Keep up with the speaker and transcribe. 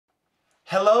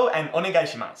Hello and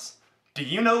onegaishimasu. Do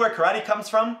you know where karate comes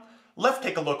from? Let's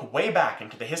take a look way back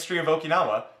into the history of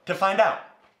Okinawa to find out.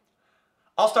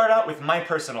 I'll start out with my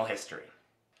personal history.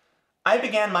 I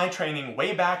began my training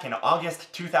way back in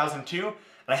August 2002, and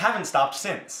I haven't stopped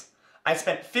since. I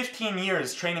spent 15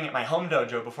 years training at my home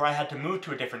dojo before I had to move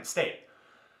to a different state.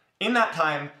 In that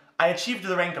time, I achieved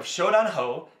the rank of Shodan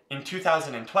Ho in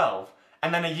 2012,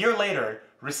 and then a year later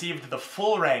received the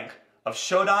full rank of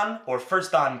Shodan or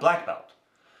First Dan Black Belt.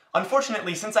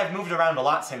 Unfortunately, since I've moved around a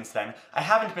lot since then, I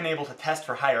haven't been able to test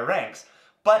for higher ranks,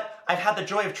 but I've had the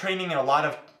joy of training in a lot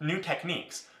of new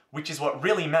techniques, which is what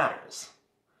really matters.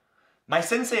 My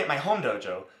sensei at my home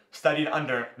dojo studied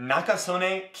under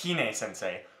Nakasone Kine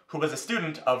sensei, who was a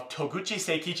student of Toguchi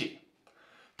Seikichi.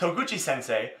 Toguchi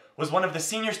sensei was one of the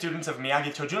senior students of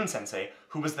Miyagi Chojun sensei,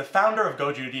 who was the founder of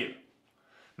Goju Ryu.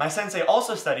 My sensei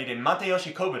also studied in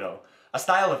Mateyoshi Kobudo, a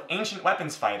style of ancient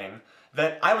weapons fighting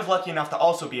that I was lucky enough to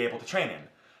also be able to train in.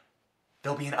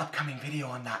 There'll be an upcoming video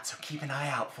on that, so keep an eye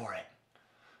out for it.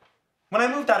 When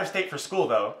I moved out of state for school,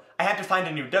 though, I had to find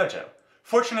a new dojo.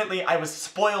 Fortunately, I was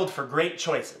spoiled for great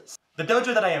choices. The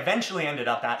dojo that I eventually ended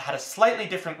up at had a slightly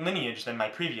different lineage than my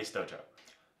previous dojo.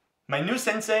 My new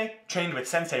sensei trained with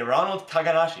Sensei Ronald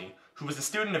Taganashi, who was a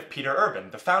student of Peter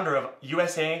Urban, the founder of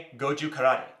USA Goju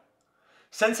Karate.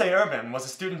 Sensei Urban was a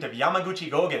student of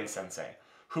Yamaguchi Gogen sensei,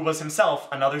 who was himself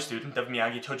another student of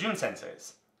Miyagi Chojun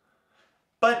sensei's.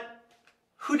 But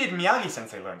who did Miyagi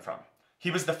sensei learn from?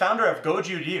 He was the founder of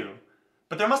Goju Ryu,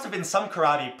 but there must have been some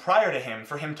karate prior to him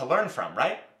for him to learn from,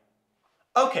 right?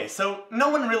 Okay, so no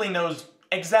one really knows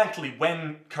exactly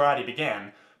when karate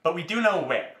began, but we do know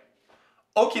where.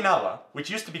 Okinawa, which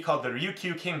used to be called the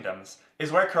Ryukyu Kingdoms, is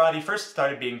where karate first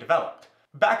started being developed.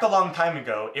 Back a long time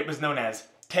ago, it was known as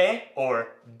te or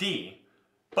di,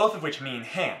 both of which mean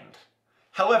hand.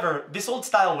 However, this old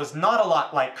style was not a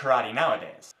lot like karate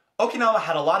nowadays. Okinawa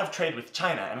had a lot of trade with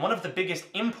China, and one of the biggest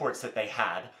imports that they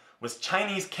had was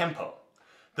Chinese Kempo.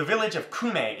 The village of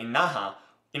Kume in Naha,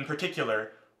 in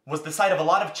particular, was the site of a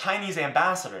lot of Chinese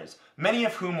ambassadors, many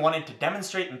of whom wanted to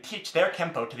demonstrate and teach their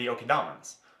Kempo to the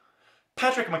Okinawan's.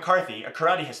 Patrick McCarthy, a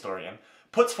karate historian,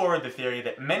 puts forward the theory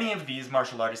that many of these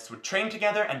martial artists would train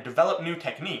together and develop new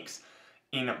techniques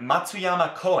in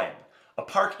Matsuyama Koen, a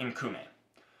park in Kume.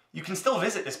 You can still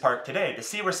visit this park today to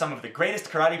see where some of the greatest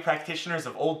karate practitioners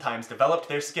of old times developed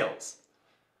their skills.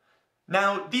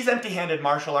 Now, these empty-handed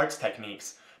martial arts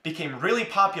techniques became really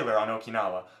popular on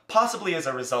Okinawa, possibly as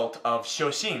a result of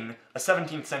Shoshin, a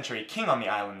 17th century king on the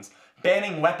islands,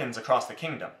 banning weapons across the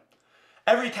kingdom.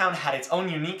 Every town had its own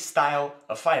unique style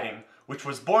of fighting, which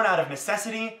was born out of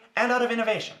necessity and out of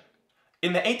innovation.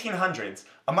 In the 1800s,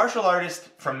 a martial artist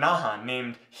from Naha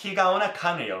named Higaonna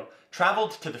Kanryo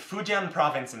traveled to the Fujian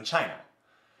province in China.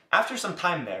 After some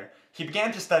time there, he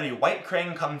began to study White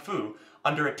Crane Kung Fu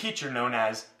under a teacher known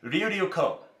as Ryu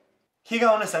Ko.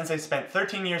 Higaonna sensei spent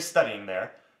 13 years studying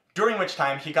there, during which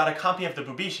time he got a copy of the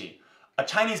Bubishi, a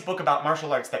Chinese book about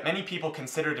martial arts that many people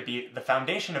consider to be the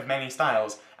foundation of many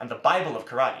styles and the Bible of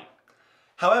karate.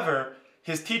 However,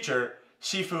 his teacher,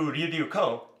 Shifu Ryu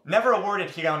Ko, never awarded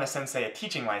Higaonna sensei a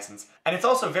teaching license, and it's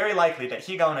also very likely that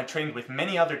Higaonna trained with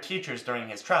many other teachers during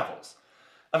his travels.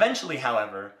 Eventually,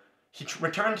 however, he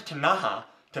returned to Naha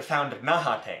to found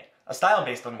Nahate, a style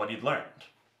based on what he'd learned.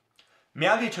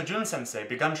 Miyagi Chojun sensei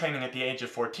began training at the age of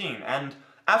 14, and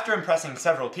after impressing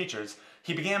several teachers,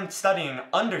 he began studying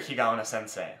under Higaonna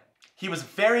sensei. He was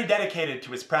very dedicated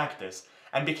to his practice,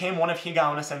 and became one of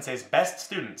Higaonna sensei's best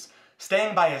students,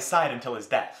 staying by his side until his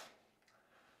death.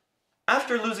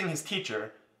 After losing his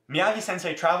teacher, Miyagi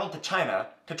sensei traveled to China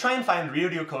to try and find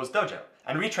Ryu Ko's dojo,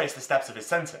 and retrace the steps of his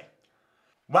sensei.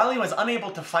 While he was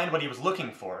unable to find what he was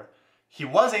looking for, he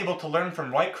was able to learn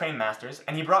from White Crane masters,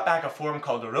 and he brought back a form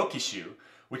called Rokishu,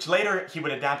 which later he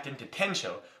would adapt into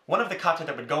Tensho, one of the kata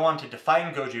that would go on to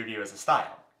define Goju Ryu as a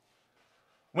style.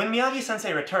 When Miyagi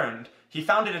sensei returned, he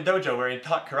founded a dojo where he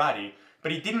taught karate,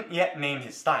 but he didn't yet name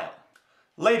his style.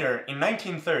 Later, in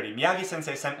 1930, Miyagi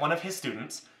sensei sent one of his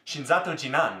students, Shinzato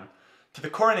Jinan, to the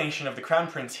coronation of the Crown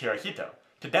Prince Hirohito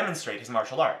to demonstrate his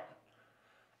martial art.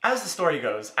 As the story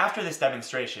goes, after this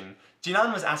demonstration,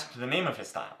 Jinan was asked the name of his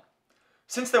style.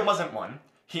 Since there wasn't one,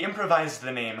 he improvised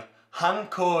the name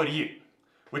Hanko Ryu,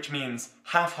 which means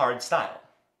half-hard style.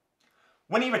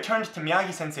 When he returned to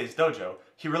Miyagi sensei's dojo,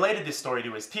 he related this story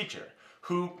to his teacher,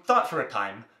 who thought for a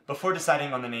time before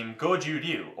deciding on the name Goju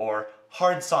Ryu, or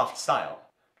hard soft style.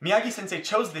 Miyagi sensei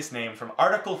chose this name from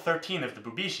Article 13 of the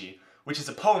Bubishi, which is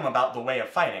a poem about the way of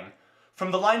fighting, from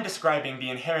the line describing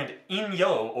the inherent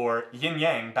yin-yo or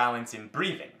yin-yang balance in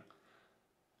breathing.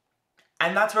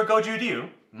 And that's where Goju Ryu,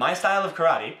 my style of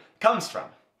karate, comes from.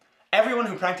 Everyone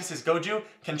who practices Goju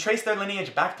can trace their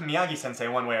lineage back to Miyagi-sensei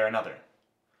one way or another.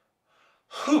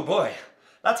 Whew boy,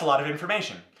 that's a lot of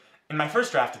information. In my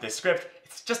first draft of this script,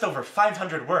 it's just over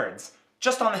 500 words,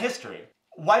 just on the history.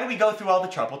 Why do we go through all the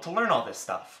trouble to learn all this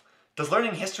stuff? Does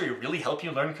learning history really help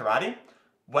you learn karate?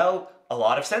 Well, a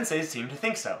lot of senseis seem to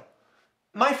think so.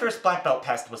 My first black belt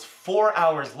test was 4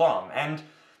 hours long, and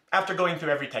after going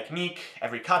through every technique,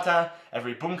 every kata,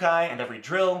 every bunkai, and every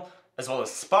drill, as well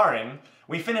as sparring,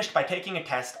 we finished by taking a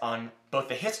test on both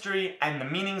the history and the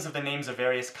meanings of the names of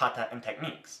various kata and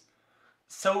techniques.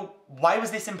 So why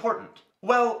was this important?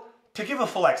 Well, to give a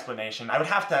full explanation, I would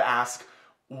have to ask,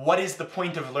 what is the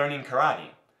point of learning karate?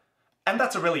 And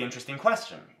that's a really interesting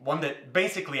question, one that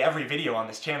basically every video on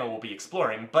this channel will be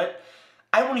exploring, but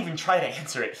I won't even try to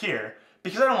answer it here,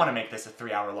 because I don't want to make this a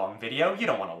 3-hour-long video. You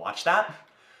don't want to watch that.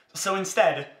 So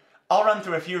instead, I'll run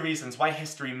through a few reasons why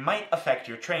history might affect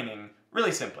your training,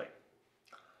 really simply.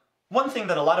 One thing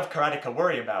that a lot of karateka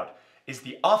worry about is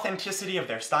the authenticity of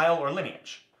their style or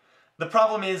lineage. The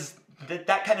problem is that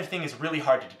that kind of thing is really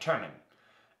hard to determine.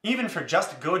 Even for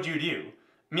just Goju Ryu,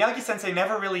 Miyagi-sensei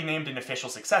never really named an official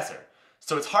successor,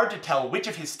 so it's hard to tell which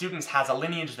of his students has a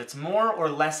lineage that's more or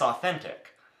less authentic.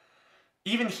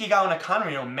 Even Higao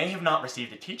Nakanryo may have not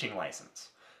received a teaching license.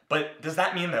 But does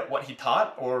that mean that what he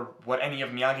taught, or what any of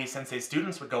Miyagi-sensei's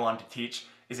students would go on to teach,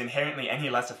 is inherently any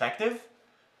less effective?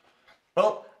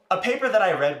 Well, a paper that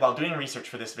I read while doing research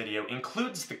for this video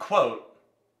includes the quote,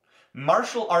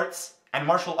 "Martial arts and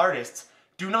martial artists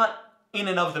do not in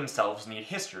and of themselves need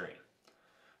history."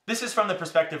 This is from the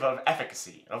perspective of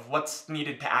efficacy, of what's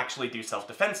needed to actually do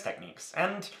self-defense techniques,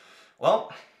 and,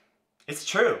 well, it's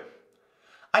true.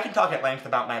 I can talk at length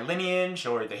about my lineage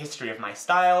or the history of my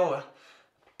style,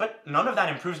 but none of that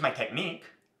improves my technique.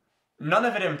 None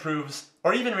of it improves,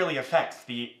 or even really affects,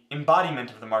 the embodiment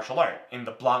of the martial art in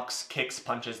the blocks, kicks,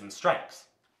 punches, and strikes.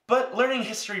 But learning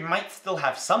history might still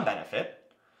have some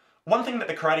benefit. One thing that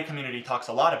the karate community talks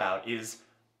a lot about is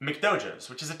McDojos,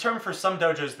 which is a term for some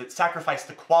dojos that sacrifice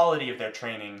the quality of their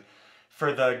training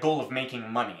for the goal of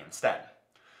making money instead.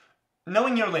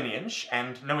 Knowing your lineage,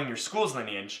 and knowing your school's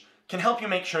lineage, can help you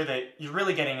make sure that you're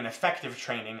really getting an effective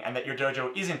training and that your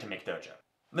dojo isn't a McDojo.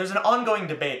 There's an ongoing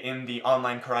debate in the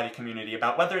online karate community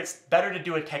about whether it's better to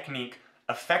do a technique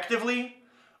effectively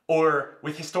or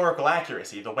with historical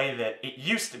accuracy, the way that it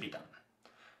used to be done.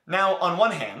 Now, on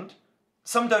one hand,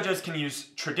 some dojos can use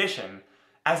tradition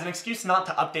as an excuse not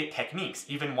to update techniques,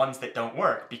 even ones that don't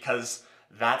work, because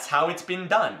that's how it's been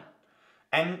done.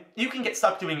 And you can get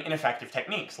stuck doing ineffective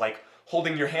techniques, like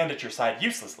holding your hand at your side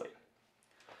uselessly.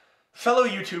 Fellow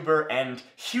YouTuber and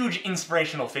huge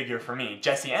inspirational figure for me,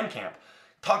 Jesse Enkamp,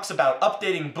 talks about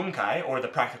updating bunkai, or the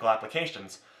practical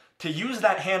applications, to use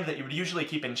that hand that you would usually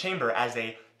keep in chamber as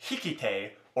a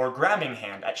hikite, or grabbing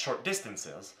hand at short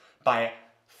distances, by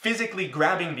physically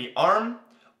grabbing the arm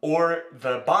or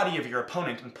the body of your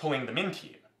opponent and pulling them into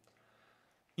you.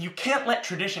 You can't let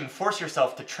tradition force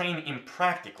yourself to train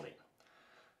impractically.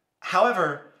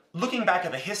 However, looking back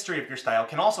at the history of your style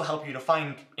can also help you to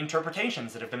find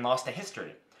interpretations that have been lost to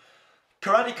history.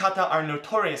 Karate kata are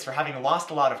notorious for having lost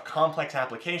a lot of complex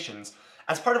applications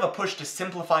as part of a push to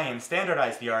simplify and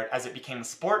standardize the art as it became a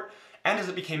sport and as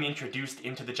it became introduced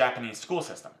into the Japanese school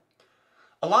system.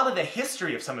 A lot of the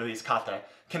history of some of these kata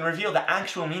can reveal the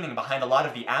actual meaning behind a lot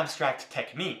of the abstract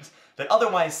techniques that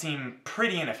otherwise seem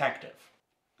pretty ineffective.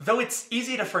 Though it's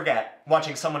easy to forget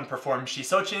watching someone perform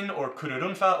shisochin or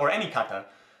kururunfa or any kata,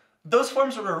 those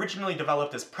forms were originally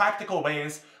developed as practical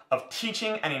ways of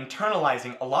teaching and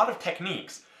internalizing a lot of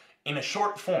techniques in a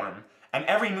short form, and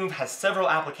every move has several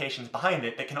applications behind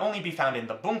it that can only be found in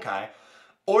the bunkai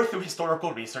or through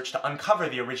historical research to uncover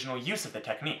the original use of the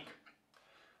technique.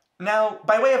 Now,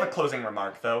 by way of a closing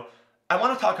remark though, I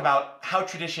want to talk about how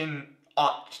tradition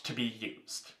ought to be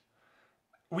used.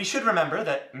 We should remember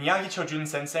that Miyagi Chojun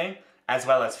sensei, as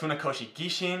well as Funakoshi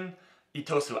Gishin,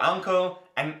 Itosu Anko,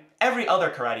 and every other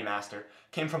karate master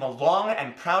came from a long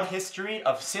and proud history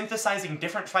of synthesizing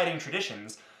different fighting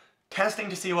traditions, testing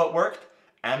to see what worked,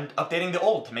 and updating the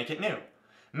old to make it new.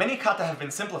 Many kata have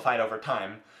been simplified over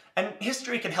time, and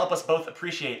history can help us both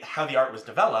appreciate how the art was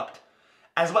developed,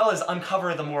 as well as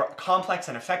uncover the more complex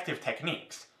and effective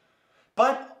techniques.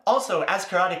 But also, as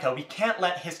karateka, we can't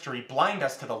let history blind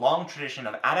us to the long tradition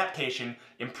of adaptation,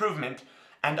 improvement,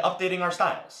 and updating our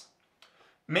styles.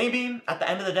 Maybe, at the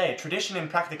end of the day, tradition and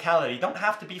practicality don't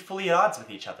have to be fully at odds with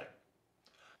each other.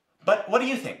 But what do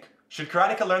you think? Should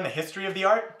karateka learn the history of the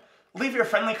art? Leave your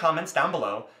friendly comments down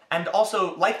below, and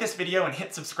also like this video and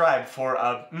hit subscribe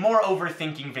for more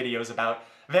overthinking videos about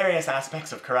various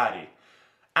aspects of karate.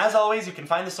 As always, you can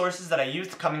find the sources that I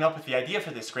used coming up with the idea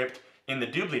for this script in the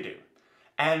doobly-doo.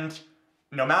 And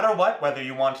no matter what, whether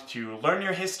you want to learn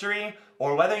your history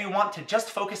or whether you want to just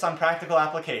focus on practical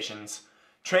applications,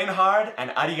 train hard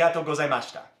and arigatou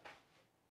gozaimashita.